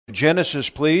Genesis,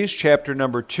 please, chapter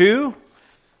number 2.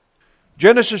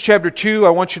 Genesis chapter 2, I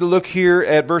want you to look here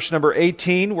at verse number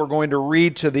 18. We're going to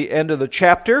read to the end of the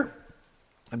chapter.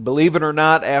 And believe it or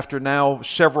not, after now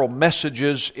several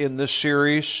messages in this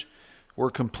series,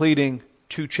 we're completing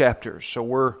 2 chapters. So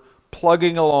we're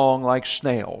plugging along like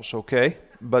snails, okay?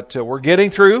 But we're getting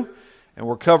through, and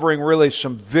we're covering really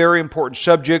some very important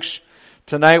subjects.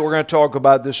 Tonight we're going to talk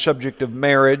about this subject of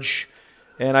marriage.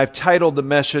 And I've titled the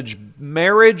message,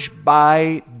 Marriage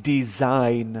by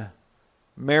Design.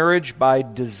 Marriage by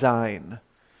Design.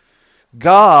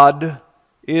 God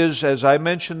is, as I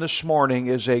mentioned this morning,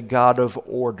 is a God of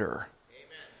order.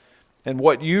 Amen. And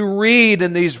what you read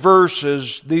in these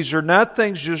verses, these are not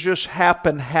things that just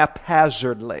happen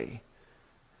haphazardly.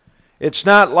 It's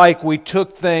not like we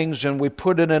took things and we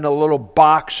put it in a little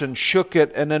box and shook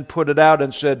it and then put it out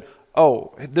and said,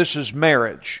 oh, this is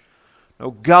marriage. No,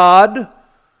 God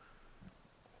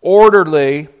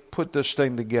orderly put this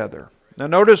thing together. Now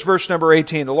notice verse number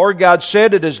 18. The Lord God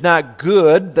said, "It is not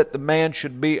good that the man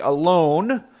should be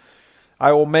alone.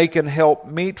 I will make and help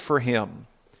meet for him."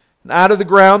 And out of the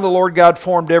ground the Lord God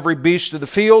formed every beast of the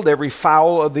field, every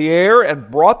fowl of the air, and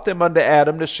brought them unto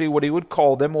Adam to see what he would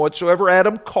call them. Whatsoever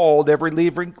Adam called every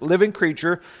living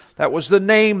creature, that was the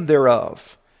name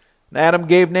thereof. And Adam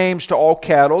gave names to all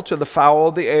cattle, to the fowl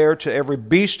of the air, to every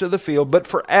beast of the field. But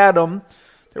for Adam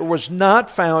there was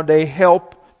not found a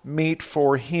help meet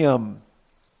for him.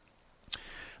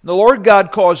 And the Lord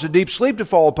God caused a deep sleep to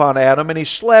fall upon Adam, and he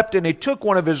slept, and he took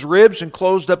one of his ribs and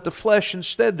closed up the flesh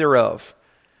instead thereof.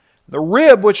 The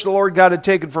rib which the Lord God had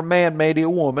taken from man made he a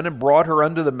woman, and brought her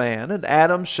unto the man. And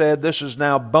Adam said, "This is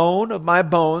now bone of my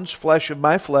bones, flesh of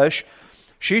my flesh.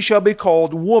 She shall be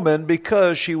called woman,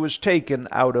 because she was taken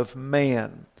out of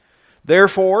man.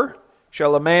 Therefore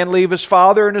shall a man leave his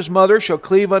father and his mother, shall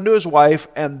cleave unto his wife,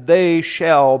 and they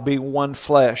shall be one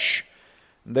flesh.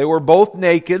 And they were both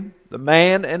naked, the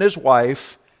man and his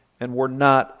wife, and were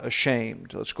not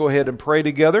ashamed." Let's go ahead and pray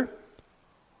together.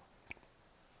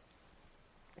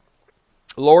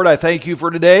 Lord, I thank you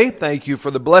for today. Thank you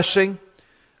for the blessing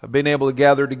of being able to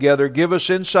gather together. Give us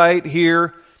insight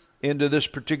here into this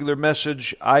particular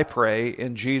message, I pray,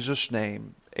 in Jesus'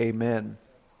 name. Amen.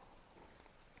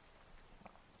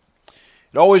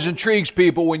 It always intrigues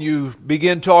people when you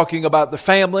begin talking about the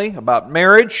family, about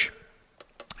marriage.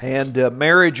 And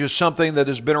marriage is something that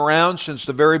has been around since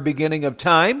the very beginning of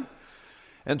time.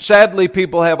 And sadly,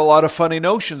 people have a lot of funny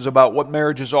notions about what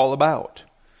marriage is all about.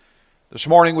 This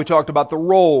morning we talked about the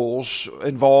roles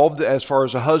involved as far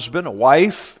as a husband, a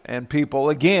wife, and people,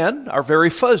 again, are very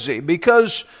fuzzy.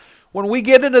 Because when we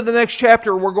get into the next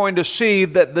chapter, we're going to see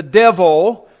that the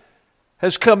devil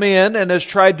has come in and has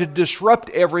tried to disrupt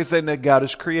everything that God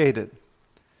has created.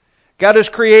 God has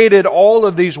created all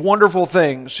of these wonderful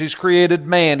things. He's created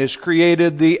man. He's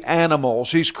created the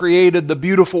animals. He's created the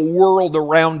beautiful world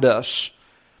around us.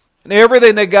 And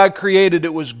everything that God created,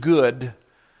 it was good.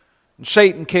 And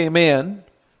Satan came in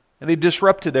and he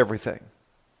disrupted everything.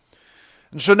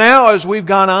 And so now as we've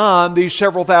gone on these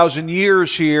several thousand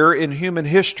years here in human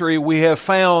history, we have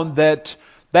found that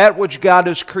that which God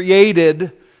has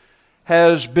created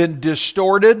has been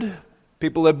distorted.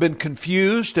 People have been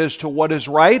confused as to what is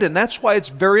right, and that's why it's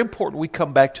very important we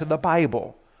come back to the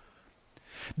Bible.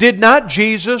 Did not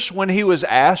Jesus, when he was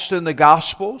asked in the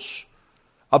Gospels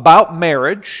about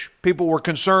marriage, people were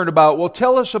concerned about, well,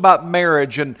 tell us about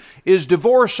marriage, and is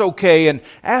divorce okay, and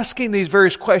asking these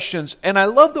various questions. And I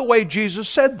love the way Jesus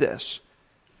said this.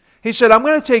 He said, I'm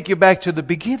going to take you back to the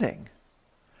beginning.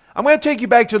 I'm going to take you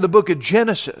back to the book of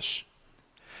Genesis.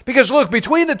 Because look,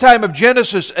 between the time of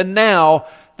Genesis and now,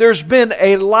 there's been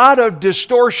a lot of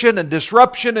distortion and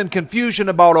disruption and confusion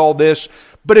about all this.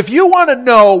 But if you want to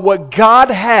know what God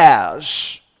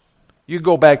has, you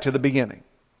go back to the beginning.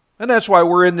 And that's why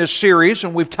we're in this series,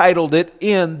 and we've titled it,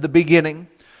 In the Beginning.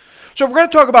 So if we're going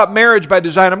to talk about marriage by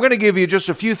design, I'm going to give you just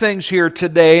a few things here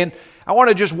today. And I want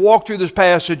to just walk through this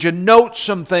passage and note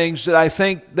some things that I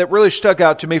think that really stuck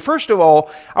out to me. First of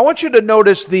all, I want you to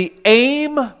notice the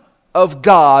aim of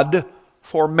God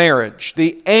for marriage.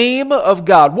 The aim of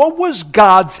God. What was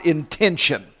God's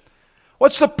intention?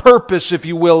 What's the purpose, if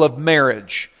you will, of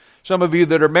marriage? Some of you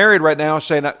that are married right now are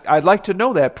saying, I'd like to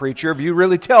know that, preacher, if you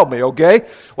really tell me, okay?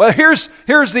 Well, here's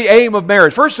the aim of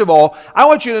marriage. First of all, I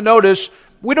want you to notice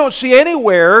we don't see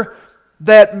anywhere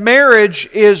that marriage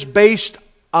is based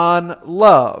on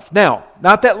love. Now,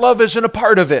 not that love isn't a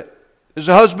part of it. Is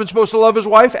a husband supposed to love his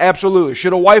wife? Absolutely.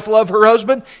 Should a wife love her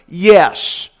husband?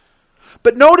 Yes.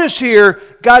 But notice here,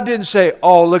 God didn't say,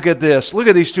 oh, look at this. Look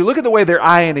at these two. Look at the way they're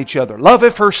eyeing each other. Love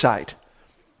at first sight.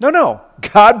 No.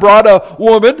 God brought a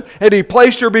woman and He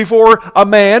placed her before a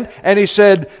man and He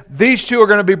said, these two are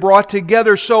going to be brought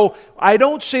together. So I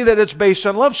don't see that it's based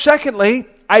on love. Secondly,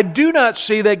 I do not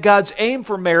see that God's aim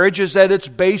for marriage is that it's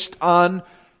based on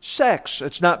sex.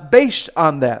 It's not based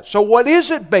on that. So what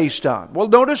is it based on? Well,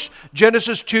 notice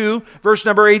Genesis 2, verse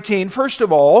number 18. First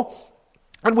of all,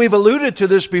 and we've alluded to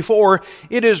this before,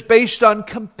 it is based on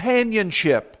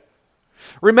companionship.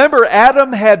 Remember,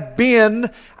 Adam had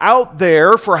been out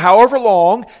there for however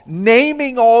long,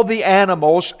 naming all the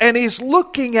animals, and he's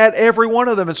looking at every one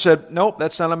of them and said, nope,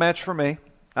 that's not a match for me.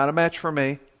 Not a match for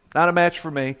me. Not a match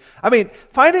for me. I mean,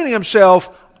 finding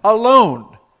himself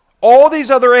alone. All these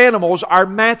other animals are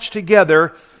matched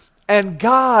together, and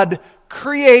God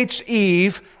creates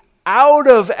Eve out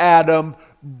of Adam,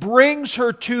 brings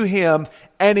her to him,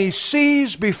 and he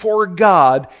sees before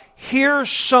God, here's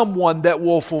someone that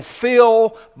will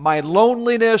fulfill my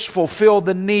loneliness, fulfill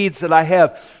the needs that I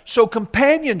have. So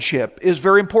companionship is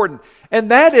very important, and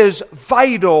that is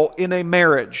vital in a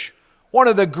marriage. One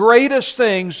of the greatest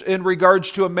things in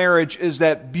regards to a marriage is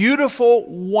that beautiful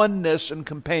oneness and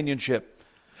companionship.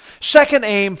 Second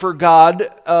aim for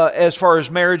God, as far as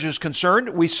marriage is concerned,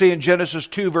 we see in Genesis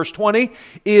 2, verse 20,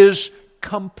 is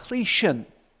completion.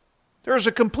 There's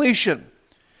a completion.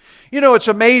 You know, it's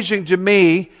amazing to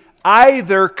me,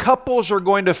 either couples are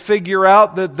going to figure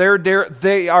out that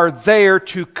they are there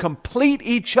to complete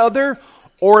each other,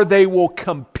 or they will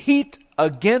compete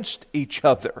against each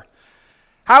other.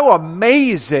 How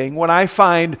amazing when I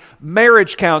find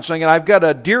marriage counseling, and I've got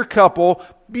a dear couple,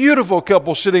 beautiful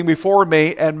couple sitting before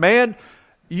me, and man,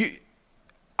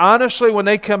 honestly, when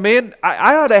they come in,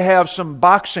 I ought to have some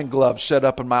boxing gloves set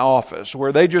up in my office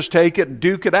where they just take it and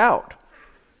duke it out.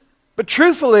 But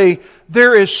truthfully,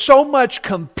 there is so much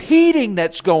competing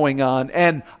that's going on,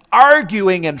 and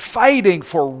arguing and fighting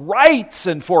for rights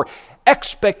and for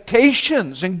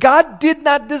expectations, and God did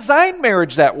not design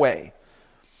marriage that way.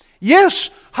 Yes,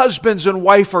 husbands and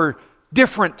wife are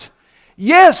different.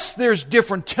 Yes, there's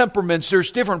different temperaments,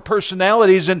 there's different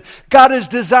personalities, and God has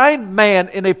designed man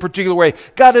in a particular way.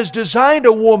 God has designed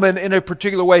a woman in a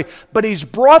particular way, but He's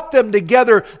brought them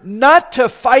together not to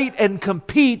fight and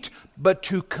compete, but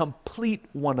to complete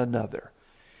one another.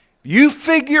 You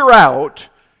figure out,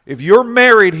 if you're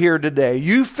married here today,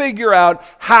 you figure out,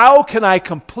 how can I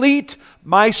complete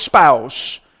my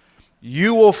spouse?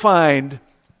 You will find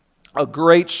a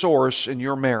great source in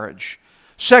your marriage.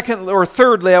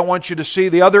 Thirdly, I want you to see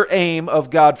the other aim of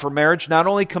God for marriage, not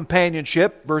only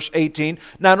companionship, verse 18,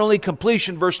 not only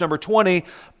completion, verse number 20,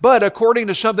 but according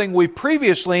to something we've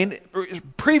previously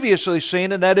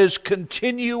seen, and that is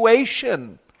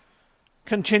continuation.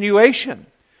 Continuation.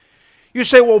 You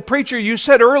say, well, preacher, you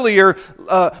said earlier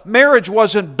marriage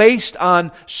wasn't based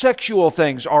on sexual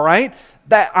things, all right?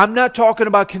 That I'm not talking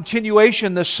about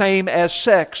continuation the same as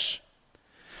sex.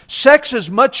 Sex is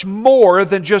much more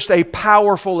than just a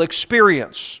powerful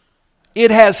experience. It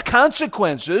has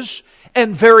consequences,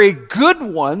 and very good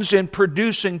ones, in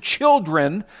producing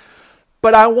children.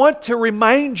 But I want to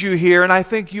remind you here, and I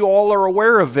think you all are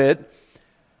aware of it,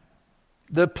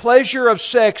 the pleasure of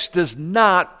sex does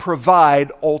not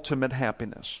provide ultimate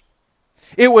happiness.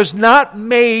 It was not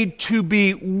made to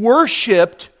be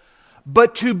worshipped,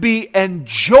 but to be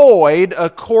enjoyed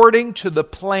according to the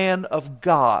plan of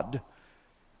God.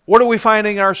 What are we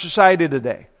finding in our society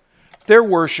today? They're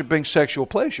worshiping sexual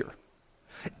pleasure.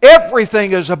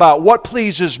 Everything is about what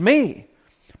pleases me.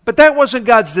 But that wasn't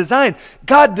God's design.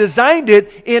 God designed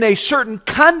it in a certain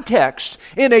context,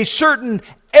 in a certain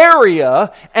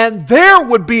area, and there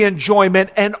would be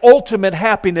enjoyment and ultimate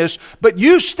happiness. But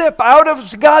you step out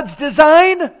of God's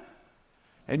design,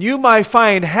 and you might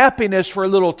find happiness for a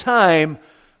little time,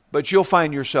 but you'll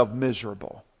find yourself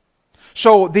miserable.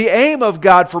 So the aim of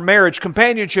God for marriage,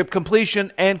 companionship,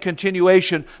 completion, and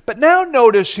continuation. But now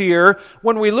notice here,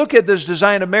 when we look at this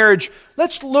design of marriage,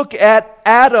 let's look at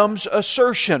Adam's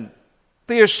assertion.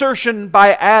 The assertion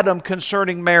by Adam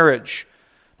concerning marriage.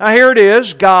 Now here it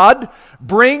is. God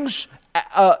brings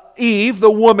Eve, the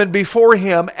woman, before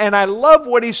him. And I love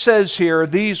what he says here,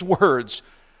 these words.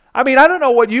 I mean, I don't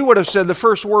know what you would have said the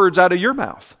first words out of your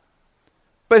mouth.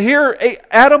 But here,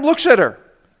 Adam looks at her.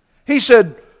 He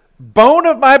said, bone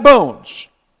of my bones,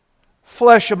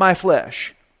 flesh of my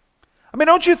flesh. I mean,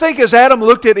 don't you think as Adam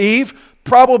looked at Eve,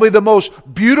 probably the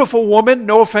most beautiful woman,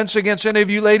 no offense against any of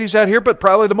you ladies out here, but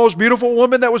probably the most beautiful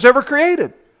woman that was ever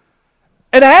created.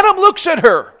 And Adam looks at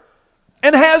her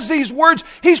and has these words.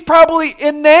 He's probably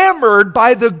enamored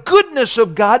by the goodness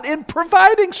of God in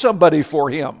providing somebody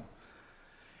for him.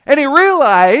 And he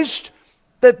realized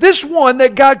that this one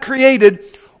that God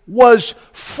created was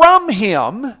from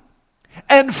him,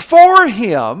 and for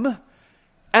Him,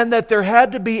 and that there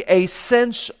had to be a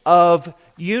sense of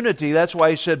unity. That's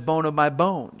why He said, bone of my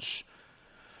bones.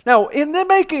 Now, in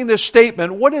making this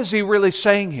statement, what is He really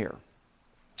saying here?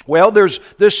 Well, there's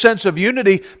this sense of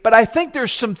unity, but I think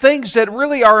there's some things that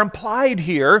really are implied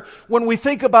here when we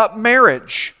think about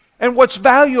marriage and what's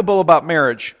valuable about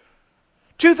marriage.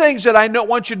 Two things that I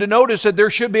want you to notice: that there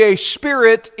should be a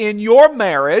spirit in your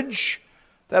marriage,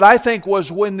 that I think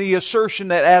was when the assertion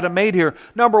that Adam made here.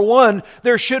 Number one,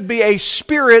 there should be a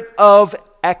spirit of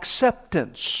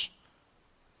acceptance.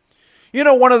 You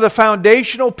know, one of the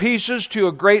foundational pieces to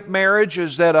a great marriage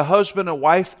is that a husband and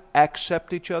wife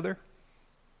accept each other.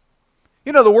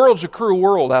 You know, the world's a cruel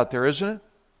world out there, isn't it?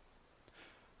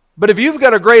 But if you've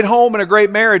got a great home and a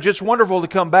great marriage, it's wonderful to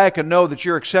come back and know that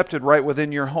you're accepted right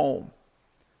within your home.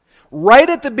 Right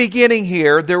at the beginning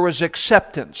here, there was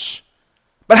acceptance.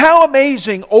 But how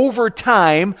amazing, over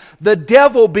time, the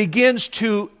devil begins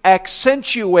to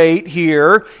accentuate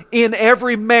here in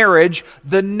every marriage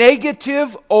the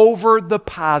negative over the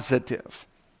positive.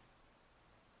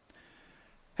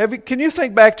 Can you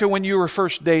think back to when you were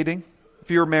first dating? If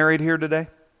you're married here today.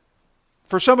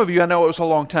 For some of you, I know it was a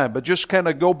long time, but just kind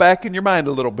of go back in your mind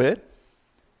a little bit.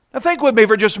 Now think with me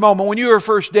for just a moment. When you were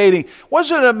first dating,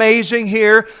 wasn't it amazing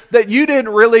here that you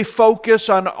didn't really focus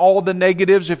on all the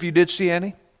negatives if you did see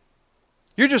any?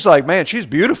 You're just like, man, she's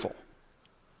beautiful.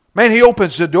 Man, he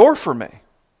opens the door for me.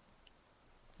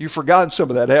 You've forgotten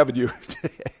some of that, haven't you?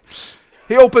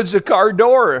 He opens the car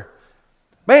door.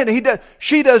 Man,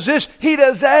 she does this, he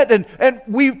does that, and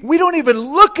we don't even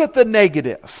look at the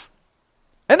negative.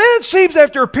 And then it seems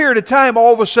after a period of time,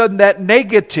 all of a sudden that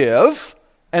negative,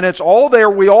 and it's all there,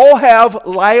 we all have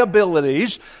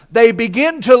liabilities, they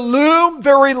begin to loom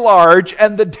very large,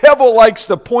 and the devil likes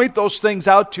to point those things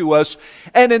out to us.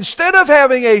 And instead of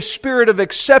having a spirit of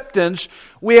acceptance,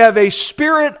 we have a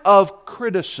spirit of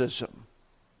criticism.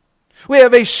 We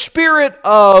have a spirit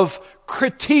of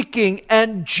critiquing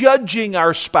and judging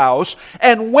our spouse.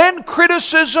 And when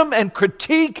criticism and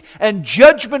critique and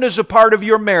judgment is a part of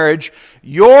your marriage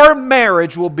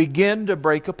will begin to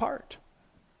break apart.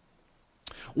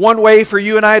 One way for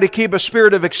you and I to keep a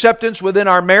spirit of acceptance within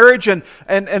our marriage, and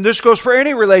this goes for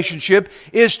any relationship,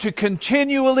 is to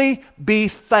continually be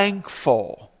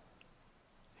thankful.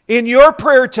 In your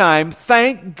prayer time,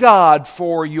 thank God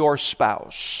for your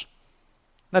spouse.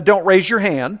 Now, don't raise your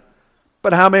hand,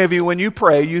 but how many of you, when you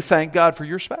pray, you thank God for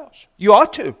your spouse? You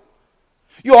ought to.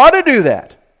 You ought to do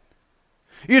that.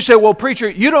 You say, well, preacher,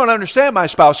 you don't understand my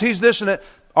spouse. He's this and that.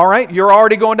 All right, you're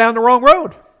already going down the wrong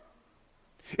road.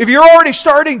 If you're already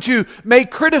starting to make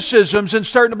criticisms and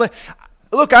starting to blame,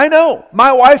 look, I know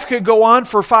my wife could go on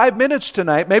for 5 minutes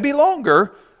tonight, maybe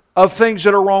longer, of things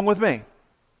that are wrong with me.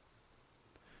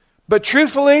 But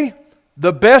truthfully,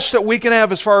 the best that we can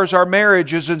have as far as our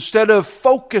marriage is, instead of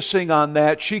focusing on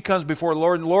that, she comes before the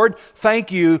Lord, and Lord,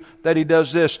 thank you that He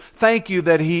does this. Thank you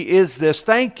that He is this.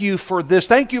 Thank you for this.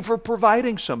 Thank you for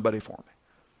providing somebody for me.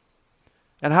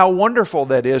 And how wonderful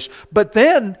that is. But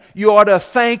then you ought to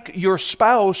thank your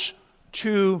spouse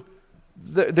to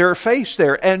their face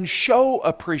there and show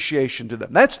appreciation to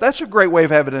them. That's a great way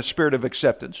of having a spirit of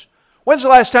acceptance. When's the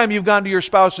last time you've gone to your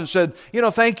spouse and said,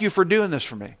 thank you for doing this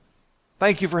for me?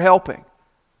 Thank you for helping.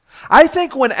 I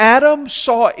think when Adam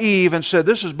saw Eve and said,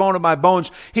 this is bone of my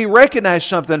bones, he recognized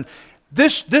something.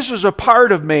 This is a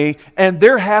part of me, and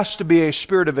there has to be a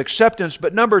spirit of acceptance.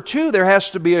 But number two, there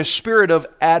has to be a spirit of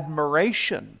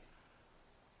admiration.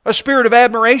 A spirit of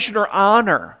admiration or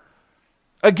honor.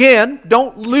 Again,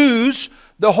 don't lose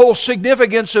the whole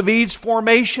significance of Eve's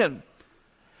formation.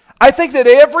 I think that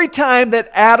every time that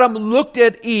Adam looked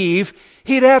at Eve,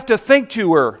 he'd have to think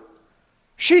to her,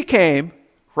 she came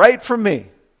right from me.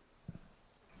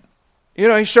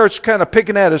 He starts kind of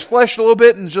picking at his flesh a little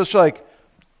bit and just like,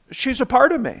 she's a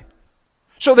part of me.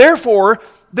 So therefore,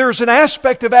 there's an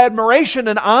aspect of admiration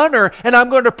and honor, and I'm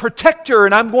going to protect her,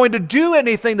 and I'm going to do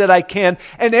anything that I can.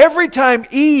 And every time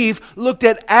Eve looked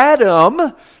at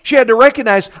Adam, she had to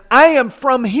recognize, I am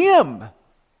from him.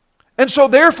 And so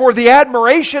therefore, the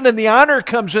admiration and the honor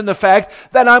comes in the fact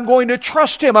that I'm going to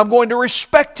trust him, I'm going to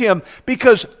respect him,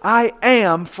 because I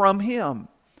am from him.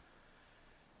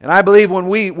 And I believe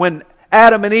when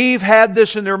Adam and Eve had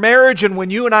this in their marriage, and when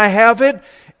you and I have it,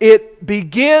 it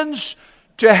begins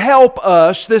to help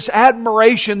us, this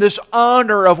admiration, this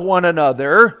honor of one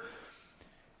another.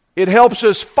 It helps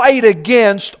us fight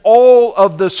against all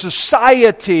of the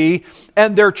society,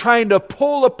 and they're trying to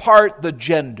pull apart the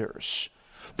genders,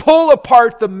 pull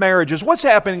apart the marriages. What's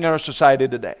happening in our society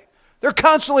today? They're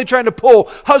constantly trying to pull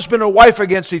husband and wife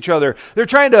against each other. They're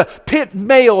trying to pit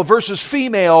male versus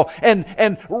female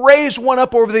and raise one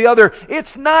up over the other.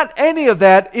 It's not any of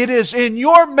that. It is in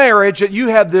your marriage that you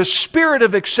have this spirit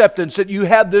of acceptance, that you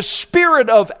have this spirit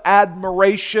of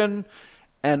admiration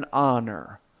and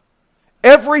honor.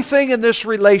 Everything in this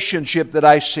relationship that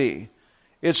I see,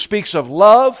 it speaks of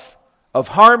love, of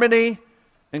harmony,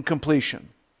 and completion.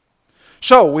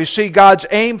 So we see God's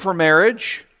aim for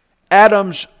marriage,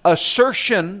 Adam's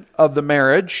assertion of the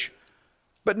marriage,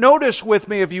 but notice with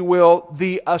me, if you will,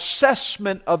 the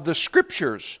assessment of the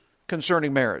Scriptures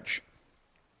concerning marriage.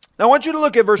 Now I want you to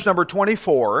look at verse number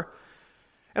 24,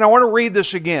 and I want to read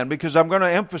this again because I'm going to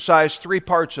emphasize three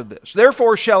parts of this.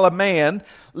 Therefore shall a man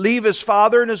leave his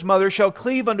father and his mother, shall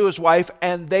cleave unto his wife,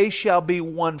 and they shall be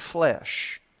one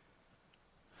flesh.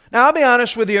 Now I'll be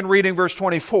honest with you in reading verse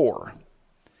 24.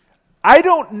 I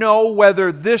don't know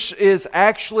whether this is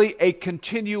actually a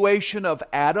continuation of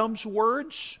Adam's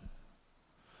words,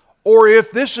 or if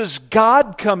this is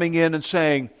God coming in and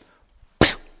saying,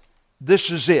 this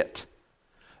is it.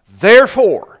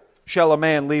 Therefore shall a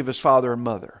man leave his father and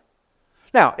mother.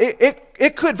 Now,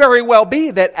 it could very well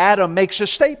be that Adam makes a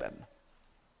statement.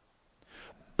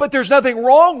 But there's nothing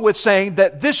wrong with saying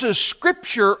that this is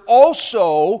Scripture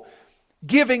also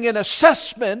giving an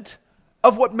assessment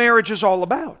of what marriage is all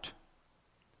about.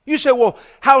 You say, well,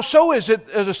 how so is it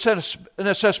an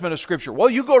assessment of Scripture? Well,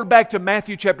 you go back to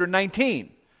Matthew chapter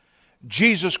 19.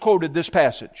 Jesus quoted this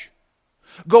passage.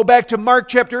 Go back to Mark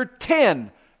chapter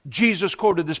 10. Jesus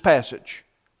quoted this passage.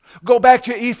 Go back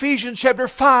to Ephesians chapter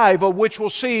 5, of which we'll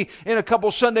see in a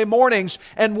couple Sunday mornings,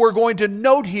 and we're going to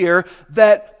note here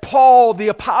that Paul the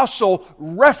apostle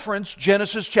referenced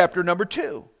Genesis chapter number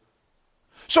 2.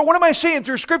 So what am I seeing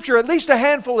through Scripture? At least a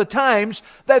handful of times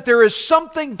that there is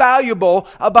something valuable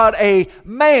about a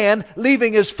man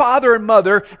leaving his father and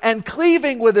mother and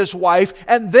cleaving with his wife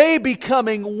and they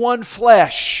becoming one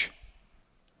flesh.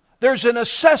 There's an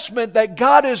assessment that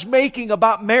God is making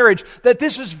about marriage, that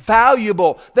this is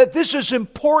valuable, that this is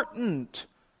important.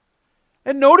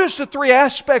 And notice the three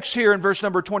aspects here in verse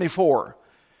number 24.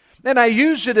 And I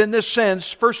use it in this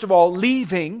sense, first of all,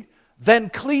 leaving, then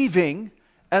cleaving,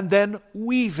 and then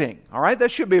weaving. All right, that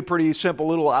should be a pretty simple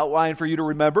little outline for you to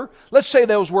remember. Let's say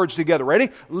those words together. Ready?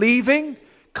 Leaving,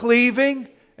 cleaving,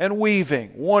 and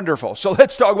weaving. Wonderful. So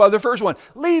let's talk about the first one.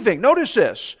 Leaving. Notice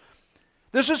this.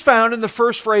 This is found in the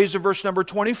first phrase of verse number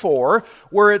 24,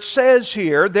 where it says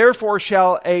here, therefore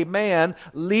shall a man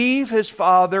leave his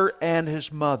father and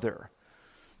his mother.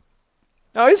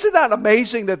 Now, isn't that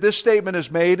amazing that this statement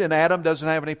is made and Adam doesn't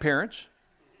have any parents?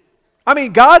 I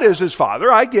mean, God is his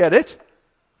father, I get it.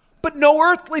 But no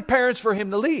earthly parents for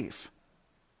him to leave.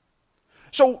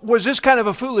 So was this kind of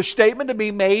a foolish statement to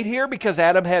be made here because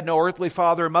Adam had no earthly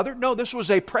father and mother? No, this was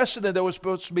a precedent that was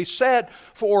supposed to be set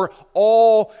for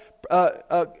all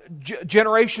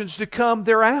generations to come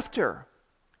thereafter.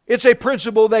 It's a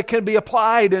principle that can be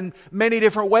applied in many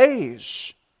different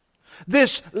ways.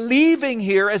 This leaving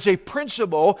here as a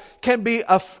principle can be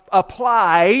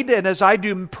applied, and as I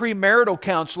do premarital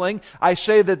counseling, I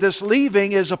say that this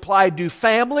leaving is applied to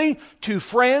family, to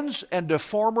friends, and to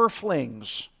former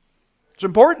flings. It's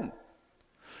important.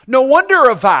 No wonder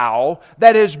a vow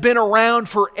that has been around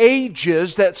for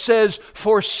ages that says,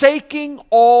 forsaking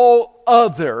all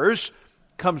others,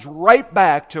 comes right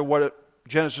back to what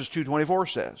Genesis 2:24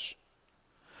 says.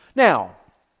 Now,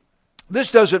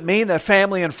 this doesn't mean that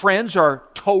family and friends are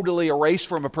totally erased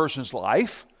from a person's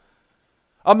life.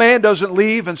 A man doesn't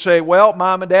leave and say, well,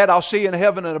 Mom and Dad, I'll see you in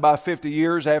heaven in about 50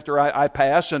 years after I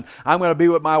pass, and I'm going to be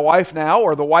with my wife now,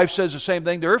 or the wife says the same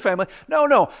thing to her family.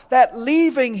 No. That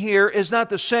leaving here is not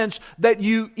the sense that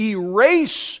you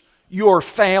erase your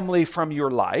family from your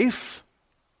life,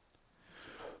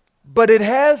 but it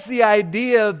has the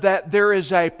idea that there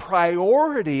is a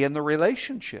priority in the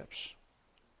relationships.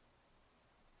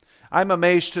 I'm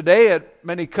amazed today at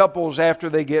many couples after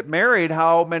they get married,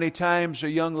 how many times a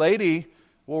young lady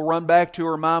will run back to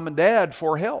her mom and dad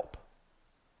for help.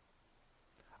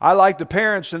 I like the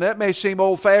parents, and that may seem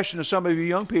old-fashioned to some of you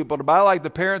young people, but I like the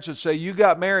parents that say, you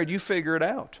got married, you figure it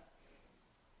out.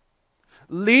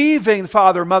 Leaving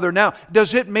father and mother. Now,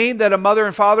 does it mean that a mother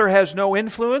and father has no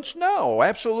influence? No,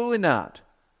 absolutely not.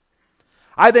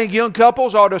 I think young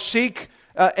couples ought to seek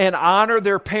and honor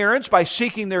their parents by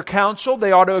seeking their counsel.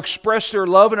 They ought to express their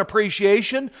love and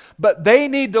appreciation, but they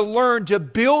need to learn to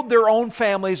build their own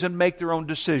families and make their own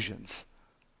decisions.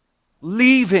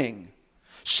 Leaving.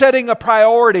 Setting a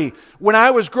priority. When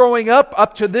I was growing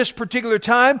up to this particular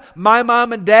time, my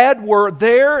mom and dad were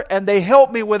there and they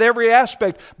helped me with every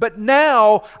aspect. But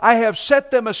now I have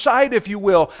set them aside, if you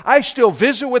will. I still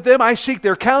visit with them. I seek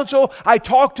their counsel. I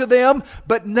talk to them.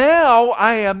 But now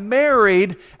I am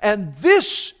married and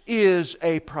this is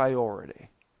a priority.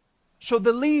 So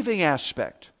the leaving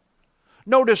aspect.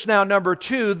 Notice now, number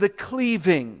 2, the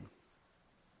cleaving.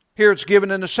 Here it's given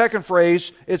in the second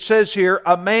phrase. It says here,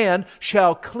 a man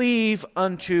shall cleave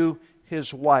unto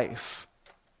his wife.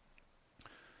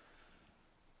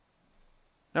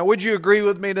 Now, would you agree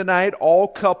with me tonight? All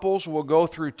couples will go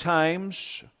through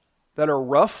times that are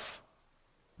rough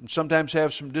and sometimes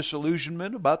have some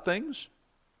disillusionment about things.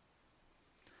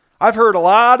 I've heard a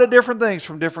lot of different things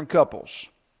from different couples.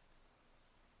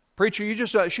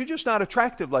 Preacher, she's just not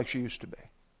attractive like she used to be.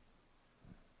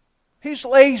 He's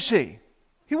lazy.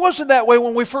 He wasn't that way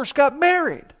when we first got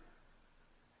married.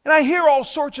 And I hear all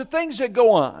sorts of things that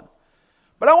go on.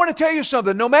 But I want to tell you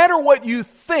something. No matter what you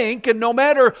think and no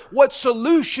matter what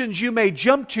solutions you may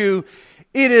jump to,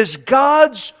 it is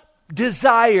God's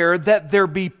desire that there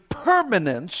be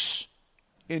permanence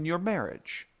in your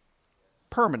marriage.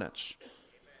 Permanence.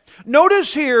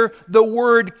 Notice here the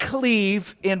word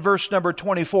cleave in verse number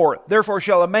 24. Therefore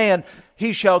shall a man,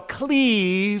 he shall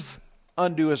cleave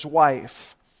unto his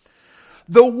wife.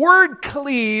 The word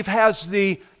cleave has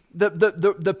the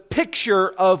picture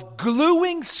of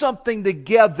gluing something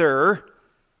together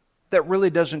that really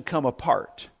doesn't come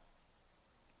apart.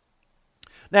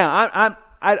 Now,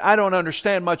 I don't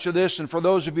understand much of this, and for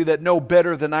those of you that know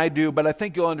better than I do, but I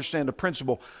think you'll understand the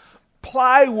principle.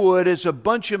 Plywood is a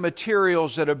bunch of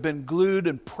materials that have been glued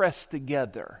and pressed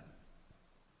together.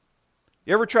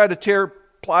 You ever try to tear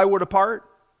plywood apart?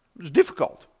 It's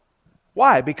difficult.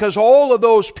 Why? Because all of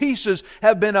those pieces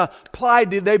have been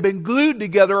they've been glued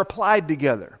together, applied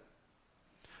together.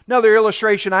 Another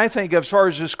illustration I think of as far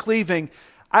as this cleaving,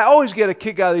 I always get a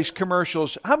kick out of these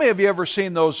commercials. How many of you ever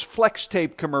seen those Flex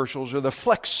Tape commercials or the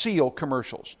Flex Seal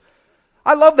commercials?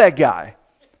 I love that guy.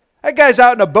 That guy's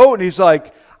out in a boat and he's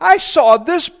like, I sawed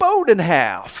this boat in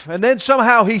half. And then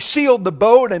somehow he sealed the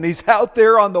boat and he's out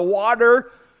there on the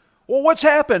water. Well, what's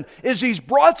happened is he's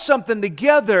brought something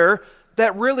together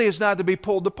that really is not to be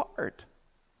pulled apart.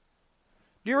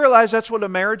 Do you realize that's what a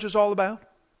marriage is all about?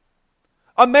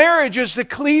 A marriage is to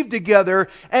cleave together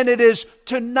and it is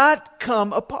to not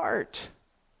come apart.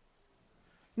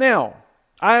 Now,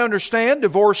 I understand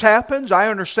divorce happens. I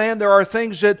understand there are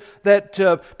things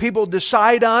that people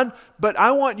decide on. But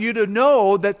I want you to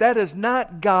know that that is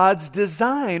not God's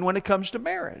design when it comes to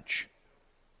marriage.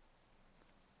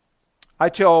 I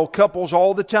tell couples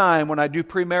all the time when I do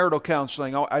premarital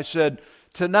counseling, I said,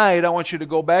 tonight I want you to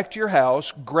go back to your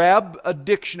house, grab a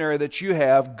dictionary that you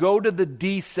have, go to the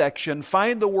D section,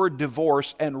 find the word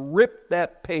divorce, and rip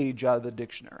that page out of the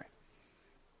dictionary.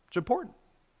 It's important.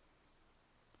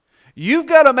 You've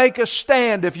got to make a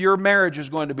stand if your marriage is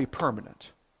going to be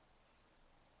permanent.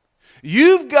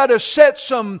 You've got to set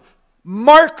some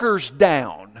markers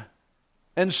down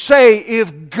and say,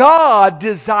 if God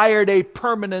desired a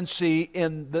permanency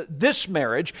in this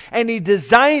marriage, and He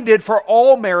designed it for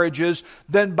all marriages,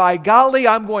 then by golly,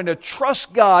 I'm going to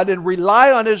trust God and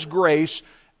rely on His grace,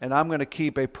 and I'm going to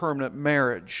keep a permanent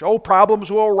marriage. Oh, problems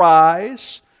will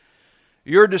arise.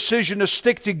 Your decision to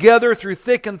stick together through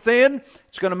thick and thin,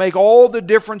 it's going to make all the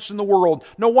difference in the world.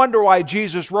 No wonder why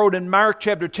Jesus wrote in Mark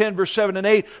chapter 10, verse 7 and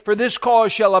 8, For this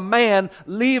cause shall a man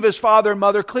leave his father and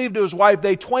mother, cleave to his wife,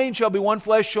 they twain shall be one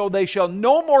flesh, so they shall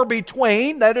no more be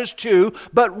twain, that is two,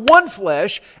 but one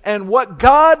flesh, and what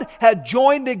God had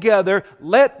joined together,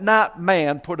 let not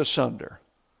man put asunder.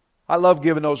 I love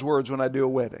giving those words when I do a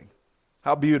wedding.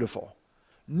 How beautiful.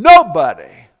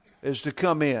 Nobody is to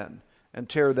come in and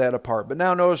tear that apart. But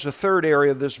now notice the third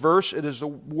area of this verse. It is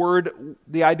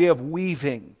the idea of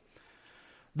weaving.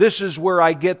 This is where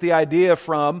I get the idea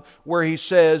from, where he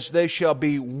says, they shall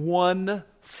be one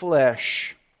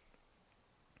flesh.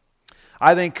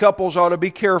 I think couples ought to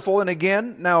be careful. And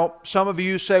again, now some of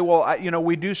you say, well,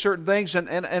 we do certain things.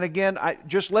 And again,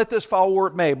 just let this fall where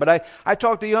it may. But I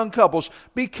talk to young couples.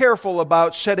 Be careful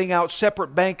about setting out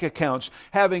separate bank accounts,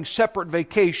 having separate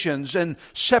vacations and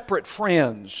separate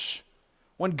friends.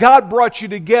 When God brought you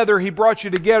together, He brought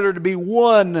you together to be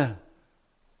one,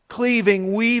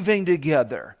 cleaving, weaving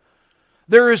together.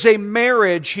 There is a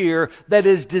marriage here that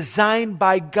is designed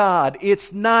by God.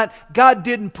 It's not, God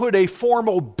didn't put a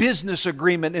formal business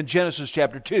agreement in Genesis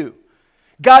chapter 2.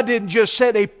 God didn't just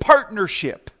set a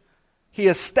partnership. He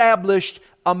established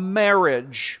a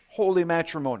marriage, holy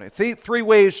matrimony. Three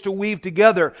ways to weave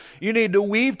together. You need to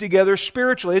weave together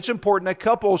spiritually. It's important that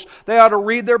couples, they ought to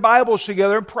read their Bibles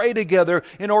together and pray together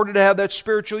in order to have that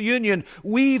spiritual union.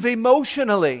 Weave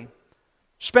emotionally.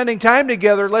 Spending time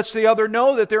together lets the other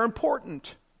know that they're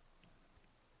important.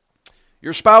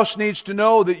 Your spouse needs to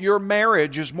know that your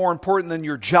marriage is more important than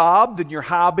your job, than your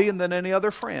hobby, and than any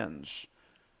other friends.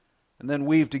 And then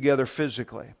weave together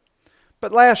physically.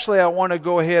 But lastly, I want to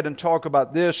go ahead and talk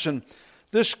about this, and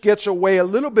this gets away a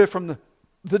little bit from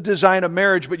the design of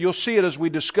marriage, but you'll see it as we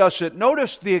discuss it.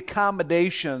 Notice the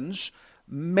accommodations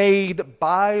made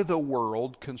by the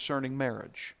world concerning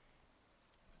marriage.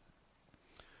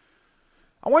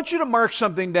 I want you to mark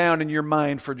something down in your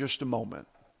mind for just a moment.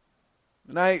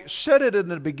 And I said it in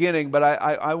the beginning, but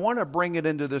I want to bring it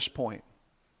into this point.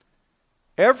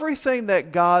 Everything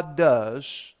that God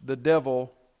does, the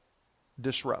devil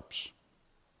disrupts,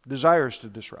 desires to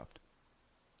disrupt.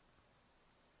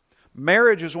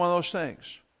 Marriage is one of those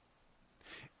things.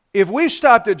 If we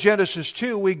stopped at Genesis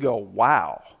 2, we'd go,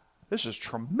 wow, this is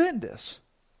tremendous.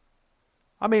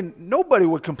 I mean, nobody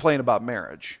would complain about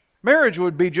marriage. Marriage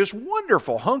would be just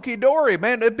wonderful, hunky-dory.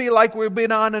 Man, it'd be like we've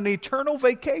been on an eternal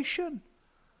vacation.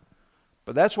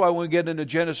 But that's why when we get into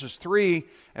Genesis 3,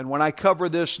 and when I cover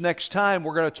this next time,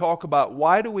 we're going to talk about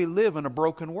why do we live in a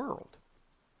broken world?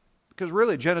 Because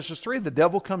really, Genesis 3, the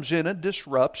devil comes in and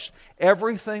disrupts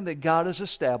everything that God has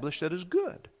established that is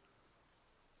good.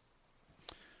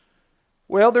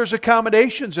 Well, there's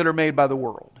accommodations that are made by the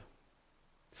world.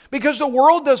 Because the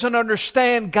world doesn't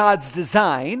understand God's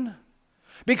design.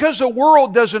 Because the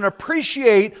world doesn't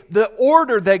appreciate the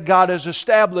order that God has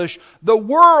established, the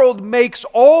world makes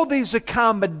all these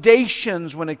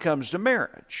accommodations when it comes to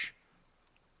marriage.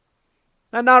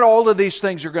 Now, not all of these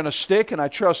things are going to stick, and I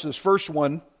trust this first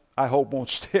one, I hope won't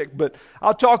stick, but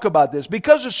I'll talk about this.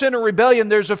 Because of sin and rebellion,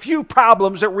 there's a few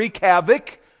problems that wreak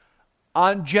havoc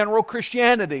on general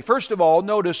Christianity. First of all,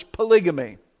 notice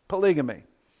polygamy. Polygamy.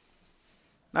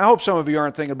 Now, I hope some of you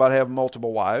aren't thinking about having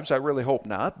multiple wives. I really hope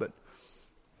not, but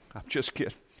I'm just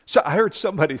kidding. So I heard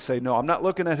somebody say, no, I'm not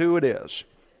looking at who it is.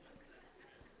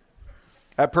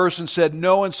 That person said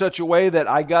no in such a way that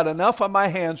I got enough on my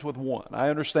hands with one. I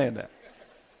understand that.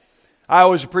 I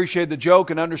always appreciate the joke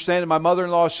and understanding my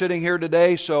mother-in-law is sitting here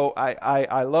today, so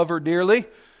I love her dearly.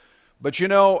 But you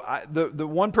know, the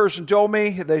one person told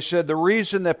me, they said the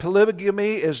reason that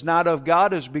polygamy is not of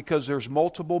God is because there's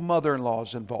multiple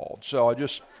mother-in-laws involved. So I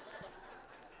just...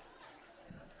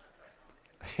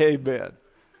 Amen.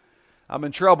 I'm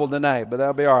in trouble tonight, but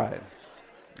that'll be all right.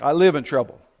 I live in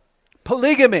trouble.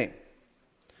 Polygamy.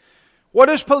 What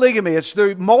is polygamy? It's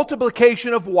the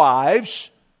multiplication of wives,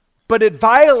 but it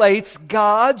violates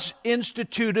God's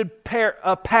instituted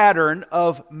pattern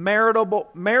of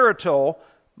marital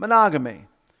monogamy.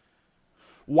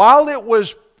 While it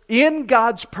was in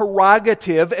God's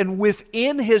prerogative and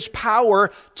within His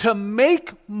power to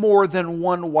make more than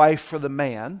one wife for the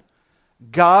man,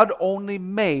 God only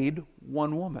made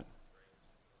one woman.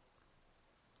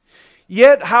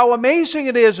 Yet, how amazing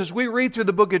it is as we read through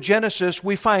the book of Genesis,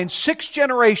 we find 6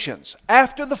 generations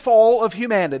after the fall of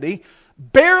humanity,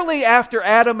 barely after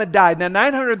Adam had died. Now,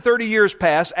 930 years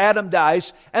pass, Adam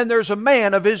dies, and there's a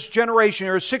man of his generation,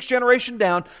 or 6th generation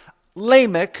down,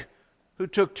 Lamech, who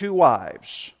took 2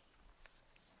 wives.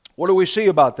 What do we see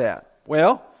about that?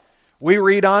 Well, we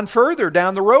read on further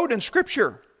down the road in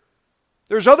Scripture.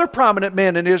 There's other prominent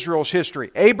men in Israel's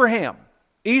history. Abraham,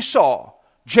 Esau,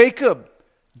 Jacob,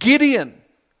 Gideon,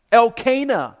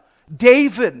 Elkanah,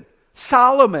 David,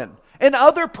 Solomon, and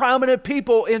other prominent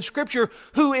people in Scripture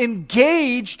who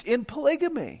engaged in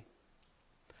polygamy.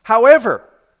 However,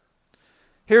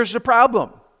 here's the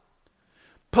problem.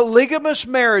 Polygamous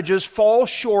marriages fall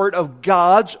short of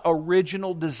God's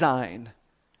original design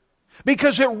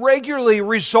because it regularly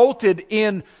resulted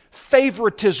in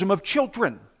favoritism of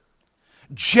children,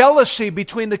 jealousy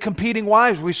between the competing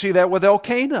wives. We see that with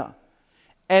Elkanah.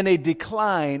 And a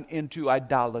decline into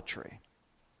idolatry.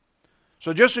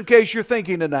 So just in case you're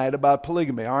thinking tonight about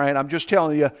polygamy, all right, I'm just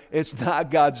telling you, it's not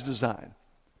God's design.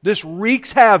 This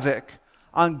wreaks havoc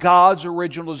on God's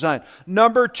original design.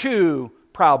 Number 2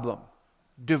 problem,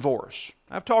 divorce.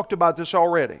 I've talked about this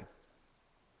already.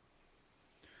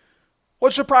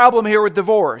 What's the problem here with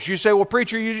divorce? You say, well,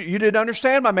 preacher, you didn't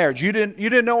understand my marriage. You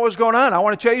didn't know what was going on. I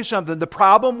want to tell you something. The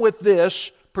problem with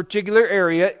this particular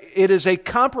area, it is a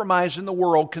compromise in the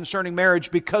world concerning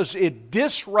marriage because it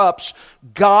disrupts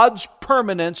God's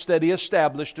permanence that He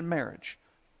established in marriage.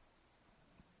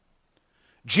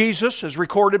 Jesus, as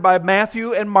recorded by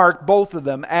Matthew and Mark, both of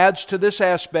them, adds to this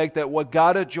aspect that what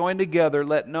God hath joined together,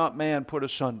 let not man put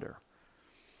asunder.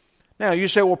 Now, you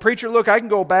say, well, preacher, look, I can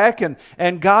go back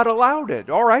and God allowed it.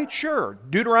 All right, sure.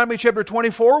 Deuteronomy chapter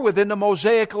 24, within the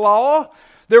Mosaic law,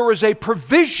 there was a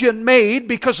provision made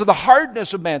because of the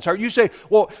hardness of man's heart. You say,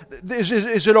 well,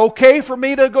 is it okay for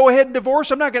me to go ahead and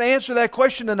divorce? I'm not going to answer that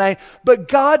question tonight. But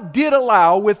God did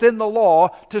allow within the law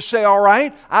to say, all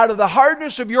right, out of the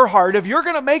hardness of your heart, if you're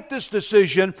going to make this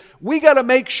decision, we got to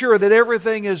make sure that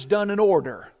everything is done in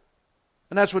order.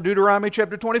 And that's what Deuteronomy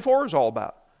chapter 24 is all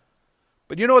about.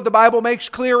 But you know what the Bible makes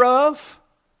clear of?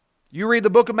 You read the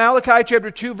book of Malachi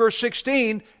chapter 2 verse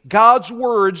 16, God's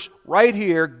words right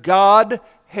here, God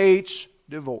hates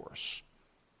divorce.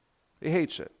 He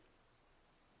hates it.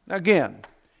 Now again,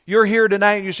 you're here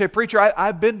tonight and you say, preacher,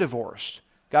 I've been divorced.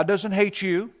 God doesn't hate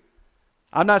you.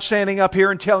 I'm not standing up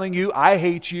here and telling you I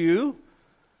hate you.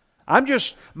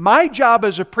 My job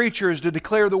as a preacher is to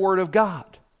declare the Word of God.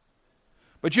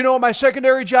 But you know what my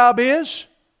secondary job is?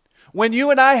 When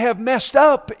you and I have messed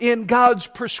up in God's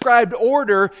prescribed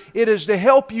order, it is to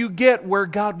help you get where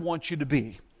God wants you to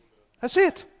be. That's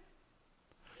it.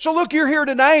 So look, you're here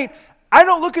tonight. I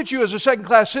don't look at you as a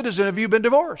second-class citizen if you've been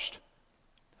divorced.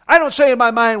 I don't say in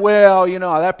my mind, well, you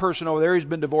know, that person over there, he's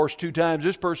been divorced 2 times.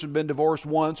 This person's been divorced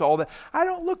once, all that. I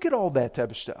don't look at all that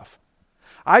type of stuff.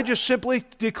 I just simply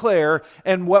declare,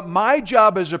 and what my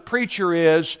job as a preacher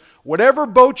is, whatever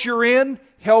boat you're in,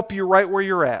 help you right where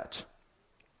you're at.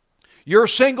 You're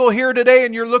single here today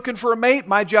and you're looking for a mate,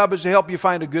 my job is to help you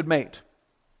find a good mate.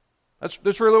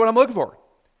 That's really what I'm looking for.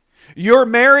 You're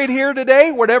married here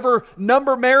today, whatever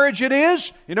number marriage it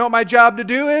is, you know what my job to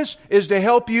do is to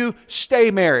help you stay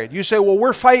married. You say, well,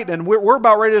 we're fighting and we're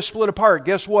about ready to split apart.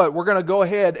 Guess what? We're going to go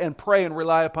ahead and pray and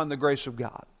rely upon the grace of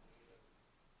God.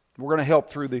 We're going to help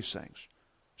through these things.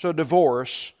 So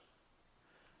divorce.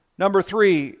 Number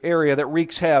 3 area that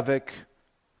wreaks havoc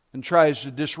and tries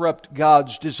to disrupt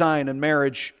God's design in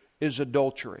marriage is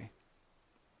adultery.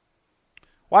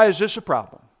 Why is this a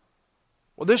problem?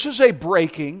 Well, this is a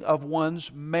breaking of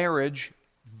one's marriage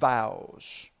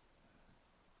vows.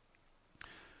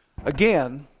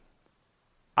 Again,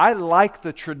 I like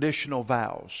the traditional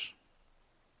vows.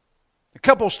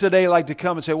 Couples today like to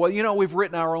come and say, well, you know, we've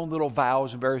written our own little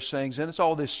vows and various things, and it's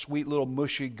all this sweet little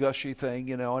mushy, gushy thing,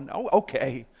 you know, and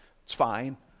okay, it's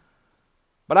fine.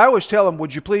 But I always tell them,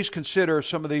 would you please consider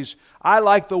some of these? I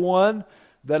like the one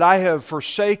that I have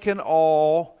forsaken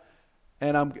all,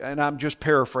 and I'm just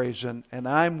paraphrasing, and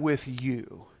I'm with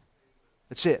you.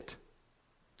 That's it.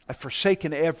 I've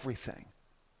forsaken everything,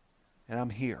 and I'm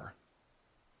here.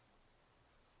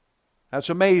 That's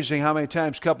amazing how many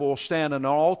times a couple will stand on an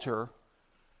altar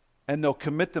and they'll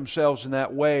commit themselves in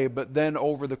that way, but then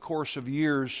over the course of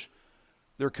years,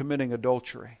 they're committing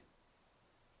adultery.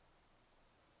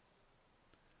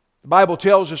 The Bible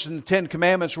tells us in the 10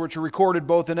 Commandments, which are recorded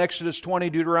both in Exodus 20,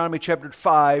 Deuteronomy chapter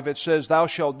 5, it says, thou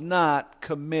shalt not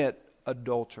commit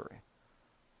adultery.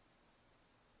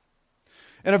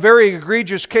 And a very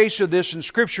egregious case of this in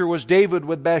Scripture was David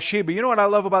with Bathsheba. You know what I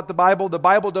love about the Bible? The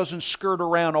Bible doesn't skirt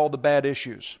around all the bad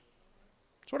issues.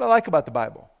 That's what I like about the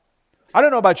Bible. I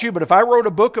don't know about you, but if I wrote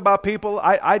a book about people,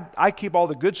 I keep all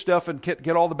the good stuff and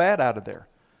get all the bad out of there.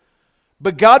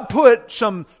 But God put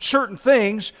some certain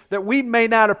things that we may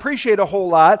not appreciate a whole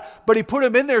lot, but He put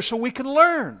them in there so we can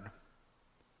learn.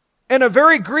 And a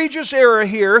very egregious error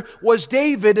here was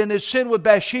David and his sin with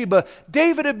Bathsheba.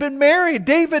 David had been married.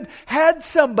 David had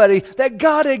somebody that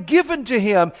God had given to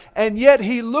him, and yet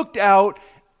he looked out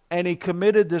and he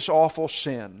committed this awful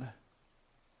sin.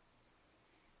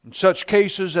 In such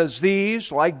cases as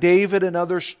these, like David and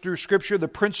others through Scripture, the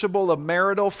principle of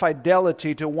marital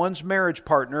fidelity to one's marriage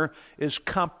partner is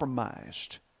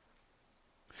compromised.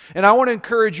 And I want to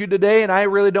encourage you today, and I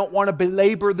really don't want to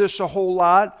belabor this a whole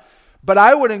lot, but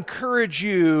I would encourage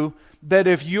you that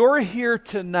if you're here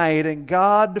tonight, and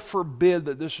God forbid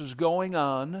that this is going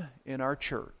on in our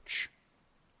church,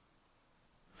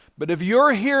 but if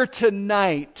you're here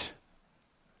tonight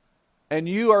and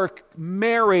you are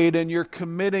married and you're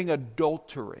committing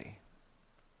adultery,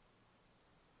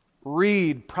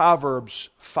 read Proverbs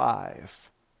 5,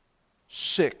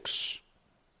 6,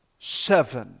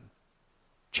 7,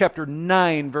 chapter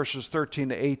 9, verses 13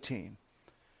 to 18.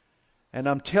 And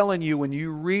I'm telling you, when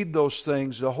you read those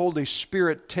things, the Holy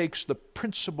Spirit takes the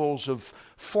principles of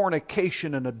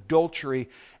fornication and adultery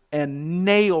and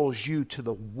nails you to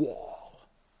the wall.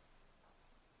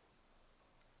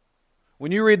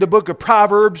 When you read the book of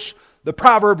Proverbs, the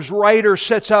Proverbs writer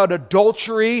sets out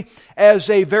adultery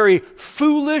as a very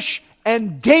foolish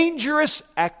and dangerous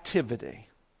activity.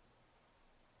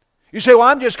 You say, well,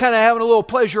 I'm just kind of having a little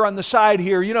pleasure on the side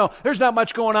here. You know, there's not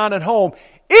much going on at home.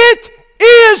 It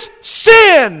is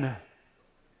sin.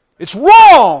 It's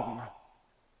wrong.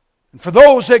 And for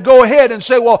those that go ahead and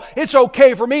say, well, it's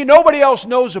okay for me, nobody else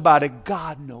knows about it,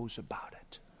 God knows about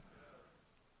it.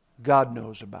 God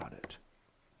knows about it.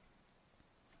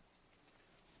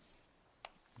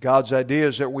 God's idea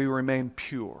is that we remain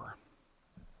pure.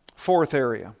 Fourth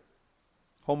area,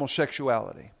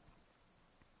 homosexuality.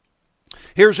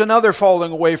 Here's another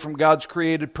falling away from God's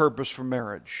created purpose for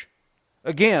marriage.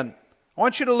 Again, I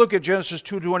want you to look at Genesis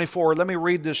 2:24. Let me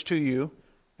read this to you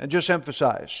and just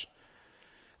emphasize.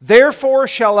 Therefore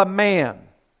shall a man,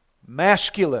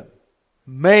 masculine,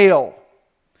 male,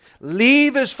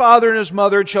 leave his father and his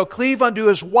mother, and shall cleave unto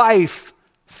his wife,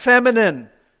 feminine,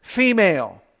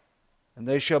 female, and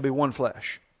they shall be one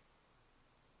flesh.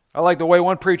 I like the way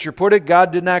one preacher put it.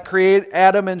 God did not create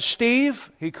Adam and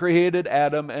Steve. He created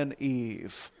Adam and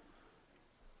Eve.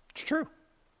 It's true.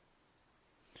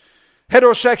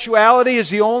 Heterosexuality is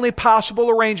the only possible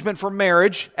arrangement for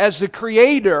marriage, as the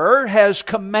Creator has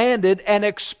commanded and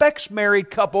expects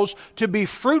married couples to be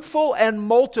fruitful and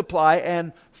multiply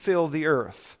and fill the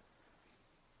earth.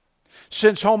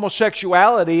 Since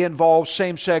homosexuality involves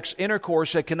same-sex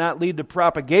intercourse that cannot lead to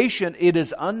propagation, it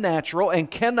is unnatural and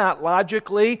cannot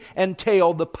logically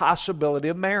entail the possibility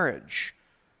of marriage.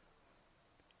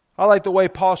 I like the way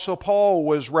Apostle Paul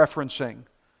was referencing.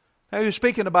 Now, he was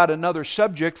speaking about another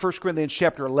subject, 1 Corinthians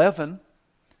chapter 11.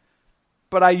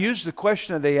 But I used the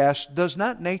question that they asked, does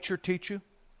not nature teach you?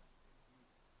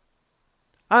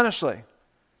 Honestly,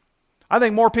 I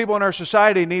think more people in our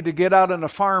society need to get out on a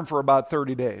farm for about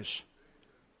 30 days.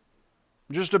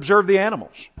 Just observe the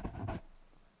animals.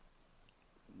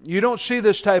 You don't see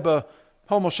this type of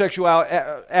homosexual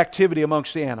activity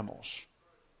amongst the animals.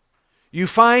 You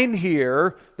find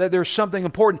here that there's something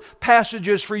important.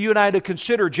 Passages for you and I to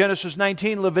consider. Genesis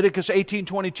 19, Leviticus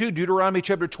 18:22, Deuteronomy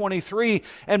chapter 23,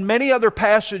 and many other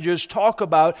passages talk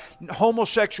about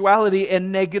homosexuality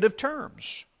in negative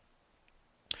terms.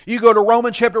 You go to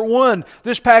Romans chapter 1,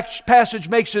 this passage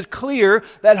makes it clear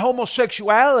that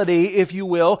homosexuality, if you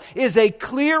will, is a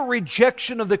clear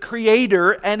rejection of the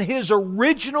Creator and His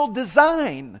original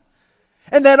design.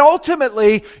 And then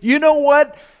ultimately, you know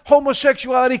what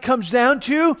homosexuality comes down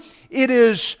to? It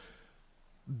is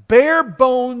bare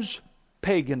bones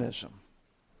paganism.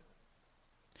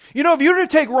 You know, if you were to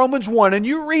take Romans 1 and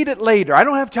you read it later, I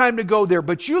don't have time to go there,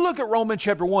 but you look at Romans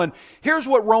chapter 1, here's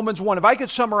what Romans 1, if I could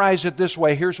summarize it this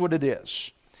way, here's what it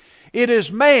is. It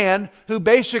is man who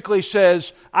basically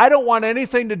says, I don't want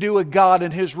anything to do with God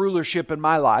and His rulership in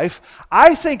my life.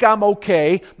 I think I'm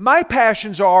okay. My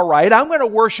passions are all right. I'm going to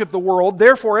worship the world.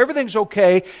 Therefore, everything's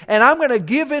okay. And I'm going to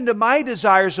give in to my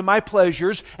desires and my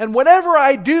pleasures. And whatever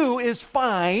I do is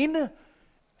fine.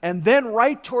 And then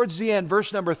right towards the end,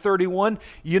 verse number 31,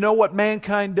 you know what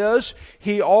mankind does?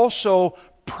 He also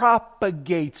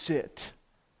propagates it.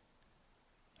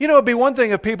 You know, it'd be one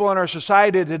thing if people in our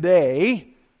society today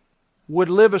would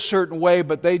live a certain way,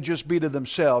 but they'd just be to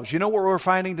themselves. You know what we're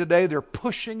finding today? They're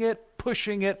pushing it,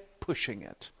 pushing it, pushing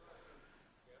it.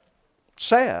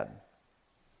 Sad.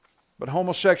 But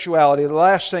homosexuality, the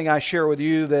last thing I share with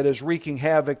you that is wreaking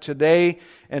havoc today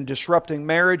and disrupting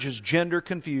marriage is gender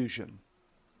confusion.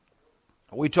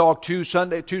 We talked two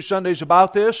Sundays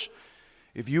about this.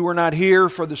 If you were not here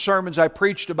for the sermons I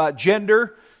preached about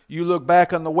gender, you look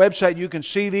back on the website, you can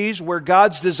see these, where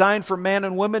God's design for man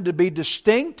and women to be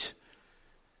distinct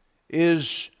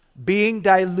is being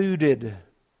diluted.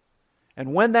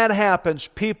 And when that happens,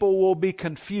 people will be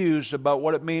confused about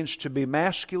what it means to be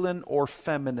masculine or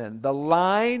feminine. The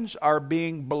lines are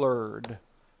being blurred.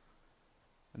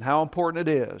 And how important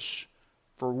it is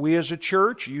for we as a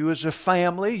church, you as a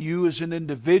family, you as an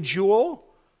individual,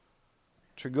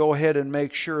 to go ahead and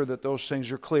make sure that those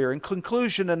things are clear. In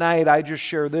conclusion tonight, I just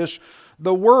share this.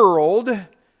 The world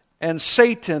and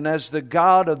Satan, as the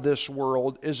god of this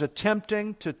world, is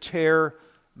attempting to tear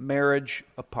marriage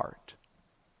apart.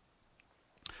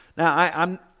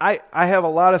 Now, I have a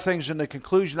lot of things in the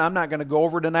conclusion I'm not going to go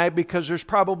over tonight because there's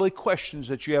probably questions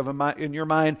that you have in your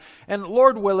mind. And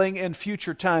Lord willing, in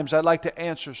future times, I'd like to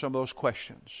answer some of those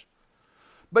questions.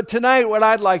 But tonight, what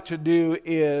I'd like to do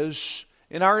is,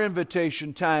 in our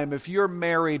invitation time, if you're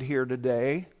married here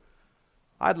today,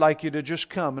 I'd like you to just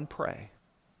come and pray.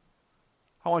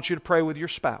 I want you to pray with your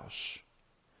spouse.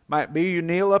 Might be you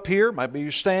kneel up here, might be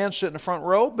you stand, sit in the front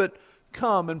row, but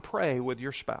come and pray with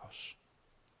your spouse.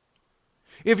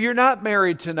 If you're not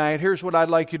married tonight, here's what I'd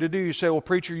like you to do. You say, well,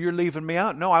 preacher, you're leaving me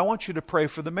out. No, I want you to pray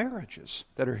for the marriages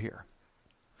that are here.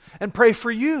 And pray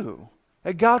for you,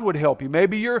 that God would help you.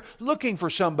 Maybe you're looking for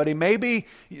somebody. Maybe,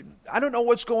 I don't know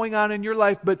what's going on in your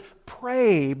life, but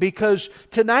pray. Because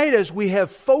tonight, as we have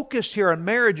focused here on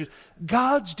marriages,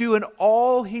 God's doing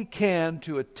all He can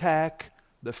to attack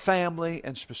the family,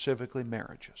 and specifically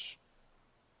marriages.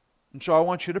 And so I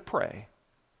want you to pray.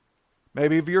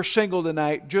 Maybe if you're single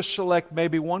tonight, just select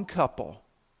maybe one couple.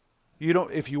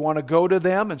 If you want to go to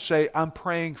them and say, I'm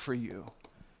praying for you.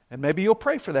 And maybe you'll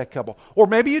pray for that couple. Or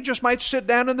maybe you just might sit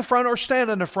down in the front or stand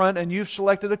in the front and you've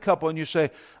selected a couple and you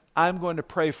say, I'm going to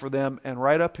pray for them. And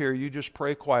right up here, you just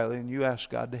pray quietly and you ask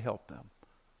God to help them.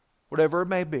 Whatever it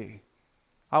may be.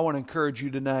 I want to encourage you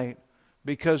tonight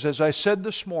because as I said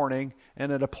this morning,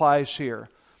 and it applies here,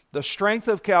 the strength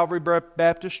of Calvary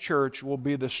Baptist Church will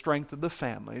be the strength of the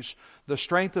families. The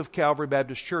strength of Calvary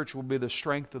Baptist Church will be the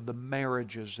strength of the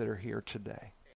marriages that are here today.